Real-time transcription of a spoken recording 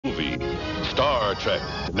Star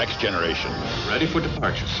Trek, Next Generation. Ready for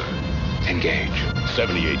departure, sir. Engage.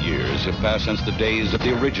 78 years have passed since the days of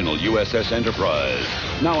the original USS Enterprise.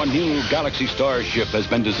 Now a new Galaxy Starship has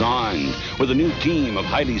been designed with a new team of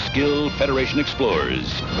highly skilled Federation explorers.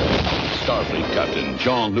 Starfleet Captain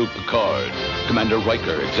Jean-Luc Picard, Commander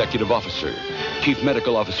Riker, Executive Officer, Chief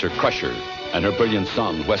Medical Officer Crusher, and her brilliant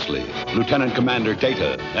son, Wesley. Lieutenant Commander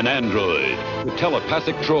Data, an android. The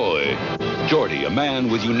telepathic Troy. Geordi, a man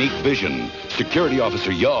with unique vision. Security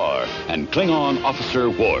Officer Yar, and Klingon Officer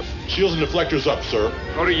Worf. Shields and deflectors up, sir.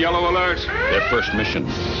 Go to yellow alert. Their first mission,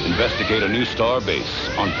 investigate a new star base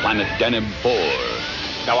on planet Deneb 4.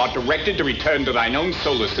 Thou art directed to return to thine own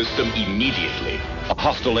solar system immediately. A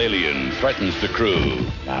hostile alien threatens the crew.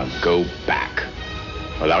 Now go back,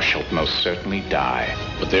 or thou shalt most certainly die.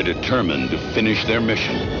 But they're determined to finish their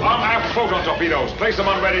mission. Arm half photon torpedoes. Place them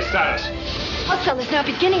on ready status. Hostile is now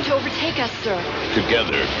beginning to overtake us, sir.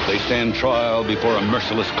 Together, they stand trial before a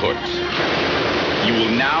merciless court. You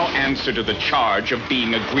will now answer to the charge of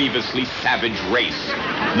being a grievously savage race.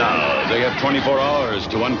 Now, they have 24 hours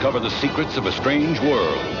to uncover the secrets of a strange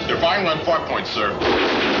world. They're firing on Farpoint, sir.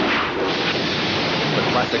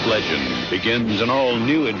 The classic legend begins an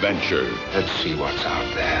all-new adventure. Let's see what's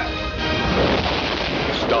out there.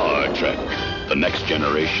 Star Trek, The Next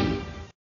Generation.